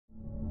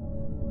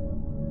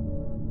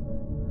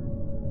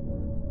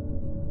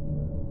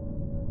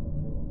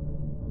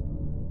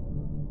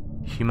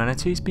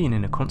humanity has been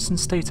in a constant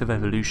state of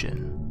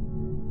evolution.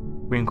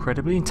 We're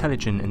incredibly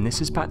intelligent, and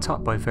this is backed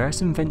up by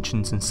various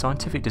inventions and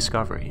scientific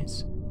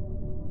discoveries.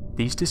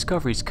 These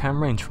discoveries can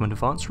range from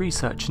advanced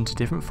research into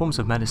different forms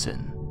of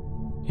medicine,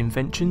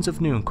 inventions of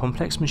new and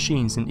complex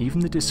machines, and even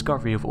the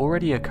discovery of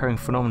already occurring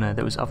phenomena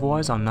that was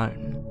otherwise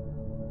unknown.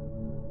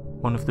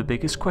 One of the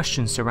biggest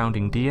questions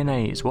surrounding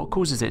DNA is what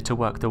causes it to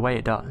work the way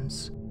it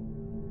does.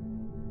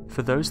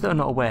 For those that are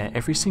not aware,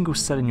 every single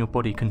cell in your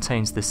body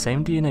contains the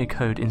same DNA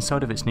code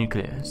inside of its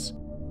nucleus,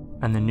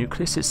 and the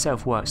nucleus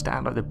itself works to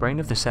act like the brain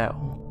of the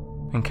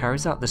cell, and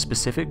carries out the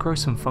specific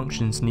growth and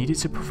functions needed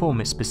to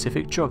perform its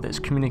specific job that is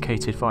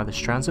communicated via the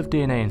strands of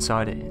DNA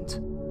inside it.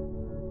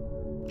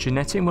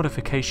 Genetic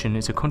modification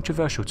is a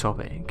controversial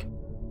topic.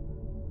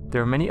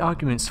 There are many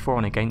arguments for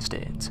and against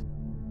it.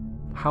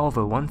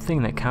 However, one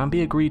thing that can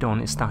be agreed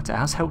on is that it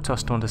has helped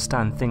us to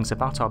understand things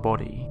about our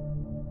body.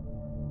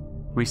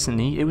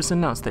 Recently, it was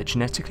announced that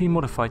genetically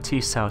modified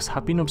T cells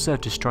have been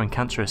observed destroying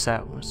cancerous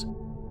cells.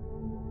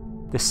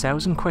 The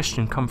cells in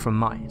question come from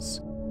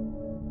mice.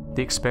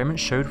 The experiment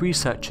showed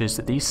researchers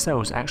that these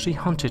cells actually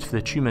hunted for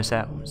the tumour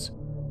cells.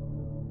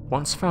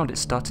 Once found, it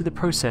started the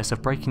process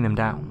of breaking them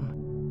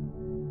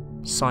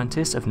down.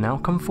 Scientists have now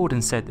come forward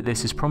and said that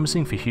this is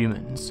promising for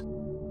humans.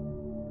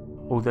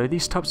 Although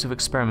these types of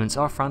experiments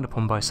are frowned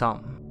upon by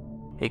some,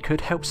 it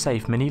could help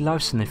save many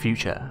lives in the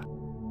future.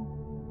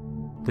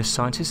 The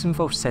scientists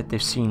involved said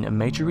they've seen a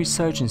major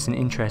resurgence in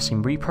interest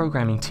in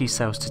reprogramming T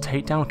cells to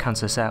take down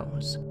cancer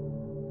cells.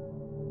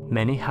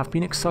 Many have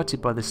been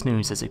excited by this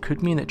news, as it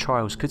could mean that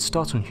trials could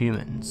start on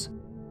humans.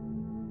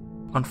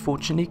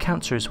 Unfortunately,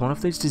 cancer is one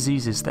of those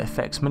diseases that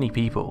affects many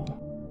people.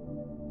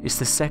 It's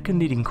the second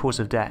leading cause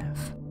of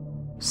death,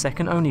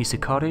 second only to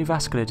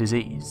cardiovascular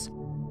disease.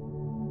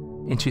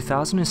 In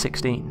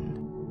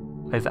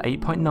 2016, over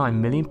 8.9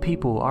 million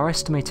people are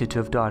estimated to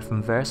have died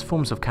from various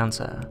forms of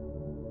cancer.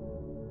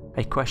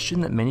 A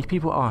question that many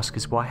people ask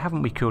is, why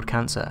haven't we cured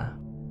cancer?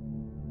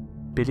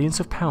 Billions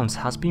of pounds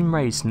has been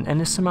raised and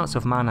endless amounts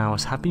of man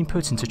hours have been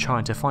put into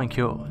trying to find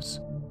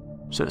cures,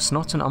 so it's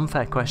not an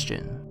unfair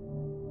question.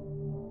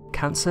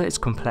 Cancer is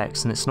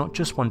complex, and it's not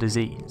just one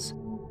disease.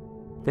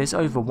 There's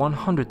over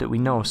 100 that we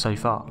know of so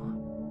far,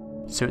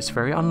 so it's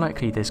very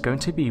unlikely there's going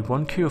to be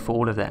one cure for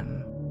all of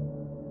them.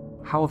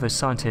 However,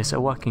 scientists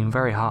are working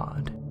very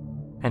hard,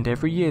 and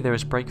every year there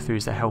is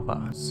breakthroughs that help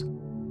us.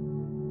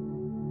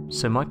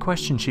 So my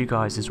question to you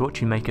guys is, what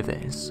do you make of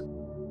this?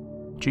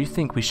 Do you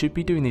think we should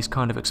be doing these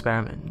kind of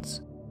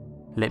experiments?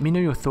 Let me know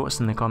your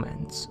thoughts in the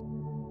comments.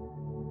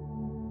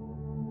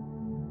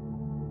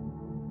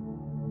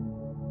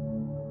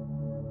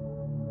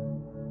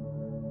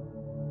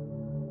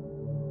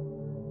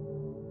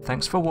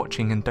 Thanks for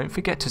watching, and don't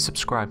forget to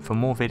subscribe for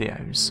more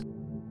videos.